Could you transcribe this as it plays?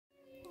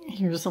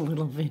Here's a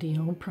little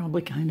video,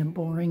 probably kind of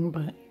boring,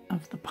 but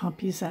of the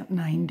puppies at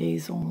 9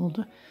 days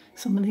old.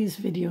 Some of these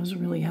videos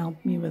really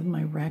help me with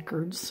my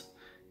records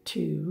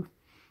too,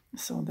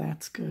 so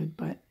that's good.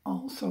 But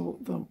also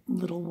the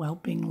little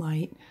whelping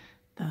light,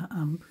 the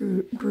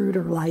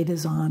brooder light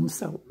is on,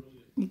 so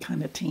it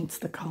kind of taints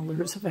the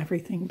colors of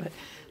everything. But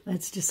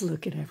let's just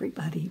look at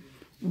everybody.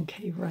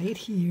 Okay, right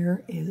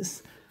here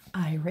is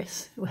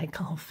Iris, who I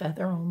call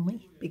Feather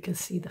only, because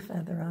see the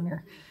feather on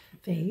her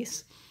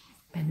face.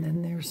 And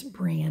then there's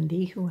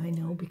Brandy, who I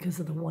know because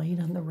of the white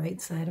on the right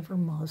side of her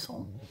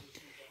muzzle.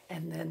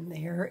 And then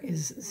there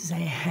is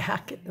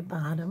Zach at the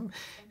bottom,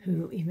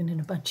 who even in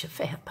a bunch of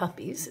fat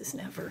puppies is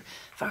never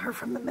far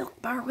from the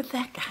milk bar with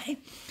that guy.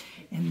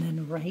 And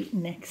then right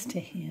next to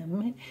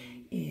him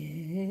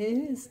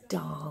is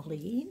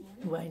Dolly,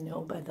 who I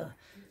know by the,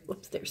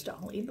 whoops, there's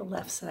Dolly, the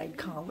left side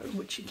collar,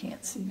 which you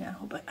can't see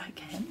now, but I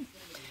can.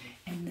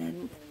 And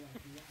then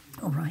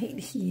right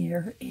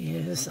here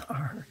is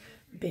our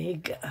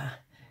big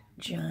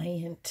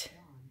giant,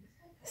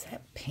 is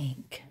that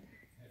Pink?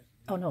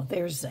 Oh no,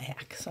 there's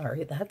Zach.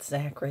 Sorry, that's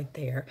Zach right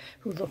there,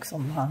 who looks a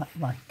lot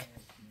like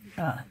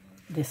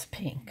this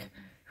Pink,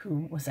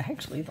 who was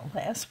actually the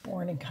last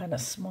born and kind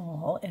of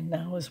small, and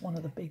now is one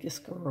of the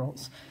biggest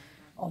girls,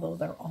 although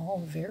they're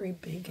all very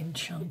big and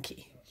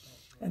chunky.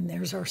 And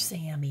there's our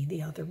Sammy,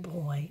 the other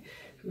boy,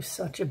 who's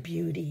such a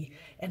beauty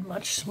and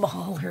much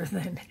smaller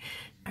than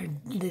our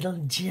little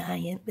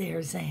giant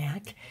there,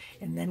 Zach.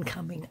 And then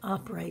coming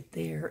up right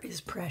there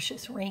is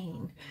Precious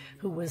Rain,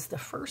 who was the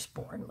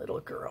firstborn little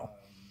girl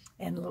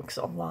and looks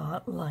a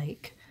lot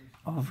like,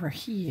 over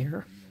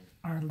here,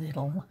 our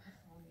little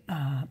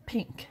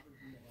Pink.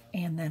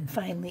 And then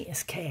finally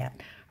is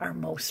Cat, our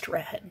most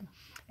red.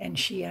 And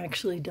she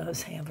actually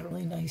does have a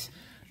really nice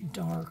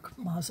dark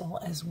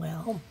muzzle as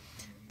well.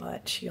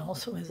 But she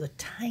also has a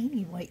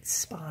tiny white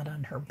spot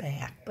on her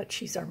back, but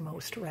she's our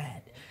most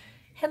red.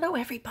 Hello,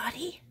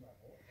 everybody.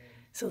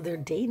 So they're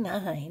day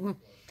 9,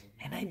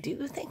 and I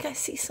do think I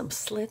see some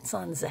slits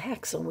on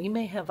Zach, so we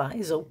may have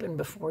eyes open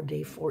before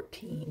day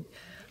 14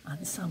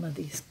 on some of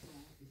these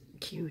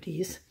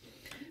cuties.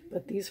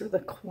 But these are the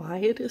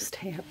quietest,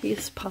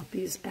 happiest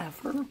puppies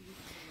ever,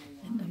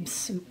 and I'm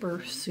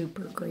super,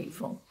 super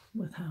grateful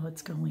with how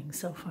it's going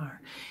so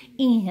far.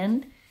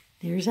 And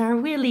there's our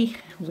Willie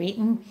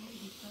waiting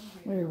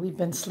where we've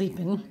been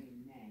sleeping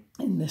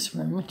in this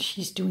room, and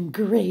she's doing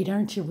great,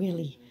 aren't you,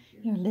 Willie?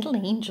 You're a little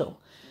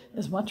angel.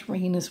 As much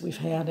rain as we've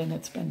had, and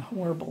it's been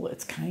horrible,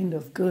 it's kind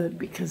of good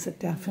because it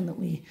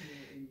definitely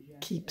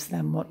keeps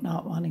them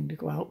not wanting to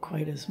go out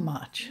quite as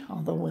much,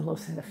 although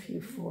Willow's had a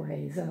few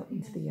forays out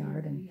into the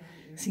yard and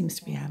seems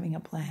to be having a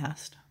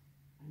blast.